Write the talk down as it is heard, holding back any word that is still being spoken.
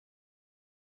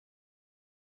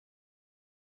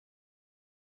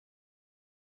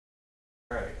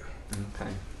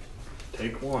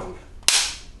Take one.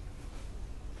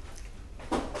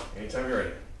 Anytime you're ready.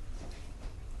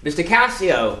 Mr.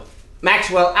 Cassio,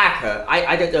 Maxwell Acker,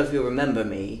 I don't know if you remember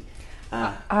me.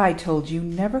 I told you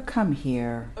never come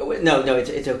here. No,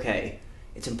 it's okay.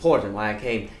 It's important why I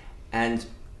came, and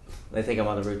they think I'm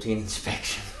on a routine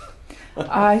inspection.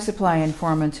 I supply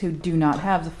informants who do not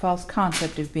have the false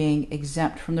concept of being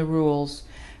exempt from the rules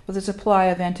with a supply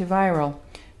of antiviral.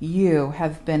 You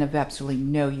have been of absolutely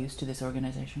no use to this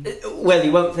organization. Well,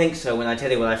 you won't think so when I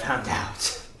tell you what I found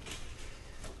out.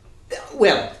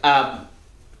 Well,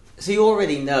 so you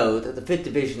already know that the 5th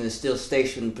Division is still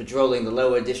stationed patrolling the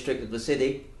lower district of the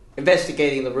city,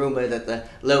 investigating the rumor that the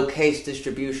low case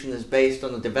distribution is based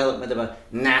on the development of a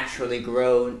naturally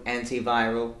grown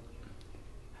antiviral.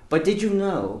 But did you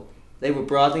know they were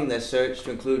broadening their search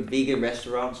to include vegan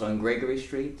restaurants on Gregory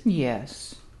Street?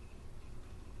 Yes.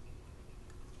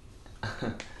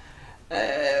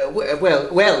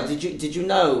 Well, did you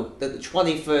know that the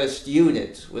 21st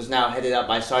unit was now headed up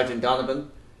by Sergeant Donovan,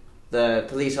 the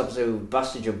police officer who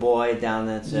busted your boy down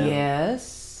at...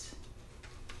 Yes?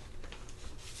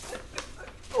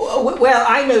 Well,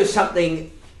 I know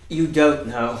something you don't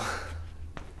know.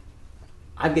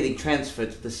 I'm getting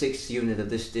transferred to the 6th unit of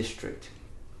this district.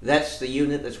 That's the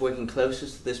unit that's working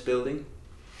closest to this building.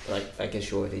 I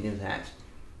guess you already knew that.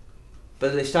 But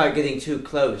if they start getting too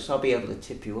close, I'll be able to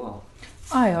tip you off.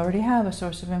 I already have a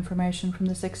source of information from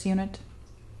the 6th unit.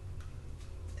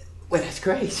 Well, that's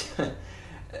great.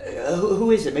 Who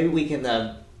is it? Maybe we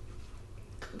can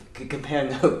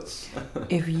compare notes.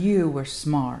 If you were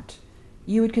smart,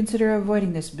 you would consider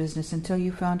avoiding this business until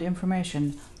you found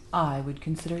information I would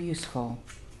consider useful.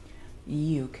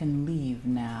 You can leave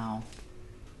now.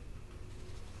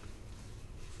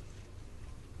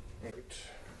 Right.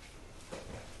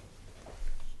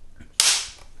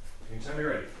 Anytime you're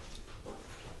ready.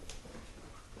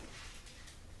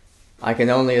 I can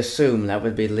only assume that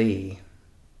would be Lee.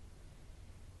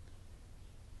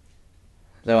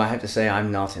 Though I have to say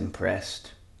I'm not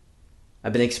impressed.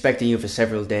 I've been expecting you for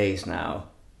several days now.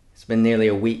 It's been nearly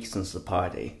a week since the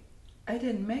party. I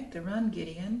didn't make the run,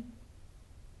 Gideon.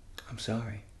 I'm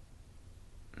sorry.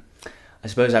 I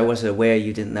suppose I wasn't aware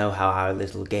you didn't know how our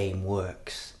little game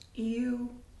works. You...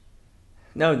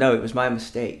 No, it was my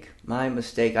mistake. My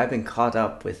mistake. I've been caught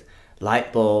up with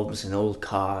light bulbs and old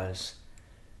cars.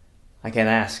 I can't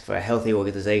ask for a healthy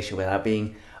organization without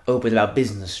being open about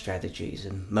business strategies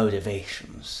and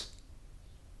motivations.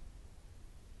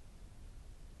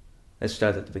 Let's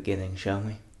start at the beginning, shall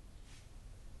we?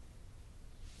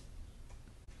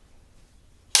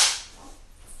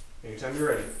 Anytime you're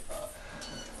ready.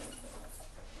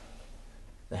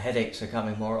 The headaches are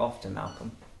coming more often,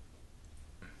 Malcolm.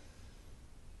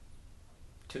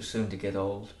 Too soon to get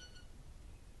old.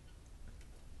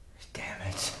 Damn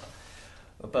it.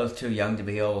 We're both too young to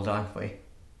be old, aren't we?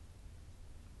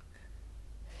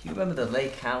 You remember the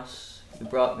lake house you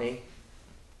brought me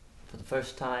for the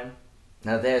first time?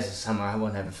 Now there's a summer I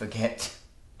won't ever forget.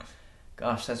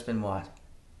 Gosh, that's been what?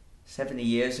 70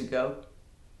 years ago?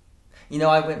 You know,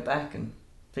 I went back and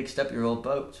fixed up your old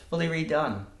boat, fully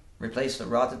redone. Replaced the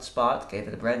rotted spot, gave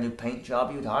it a brand new paint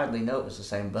job. You'd hardly know it was the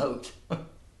same boat. And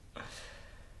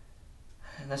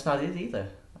that's not it either.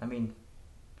 I mean,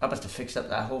 I must have fixed up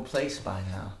that whole place by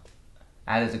now.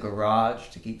 Added a garage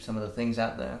to keep some of the things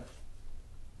out there.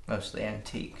 Mostly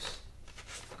antiques.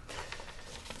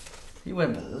 You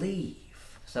wouldn't believe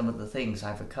some of the things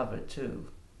I've recovered too.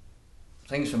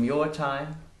 Things from your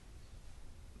time.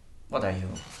 What are you,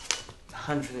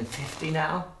 150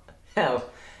 now? Hell,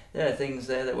 there are things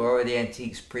there that were already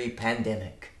antiques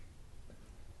pre-pandemic.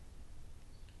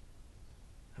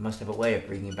 I must have a way of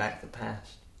bringing back the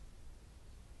past.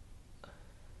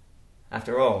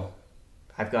 After all,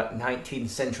 I've got 19th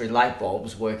century light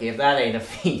bulbs working. If that ain't a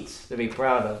feat to be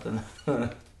proud of,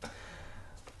 then...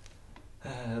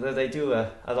 Though they do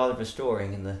a lot of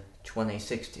restoring in the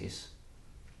 2060s.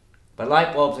 But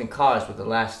light bulbs and cars were the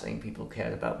last thing people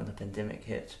cared about when the pandemic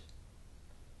hit.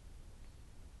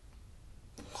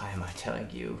 Why am I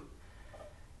telling you?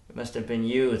 It must have been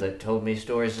you that told me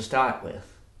stories to start with.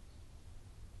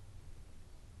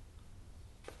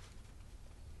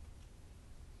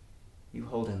 You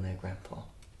hold in there, Grandpa.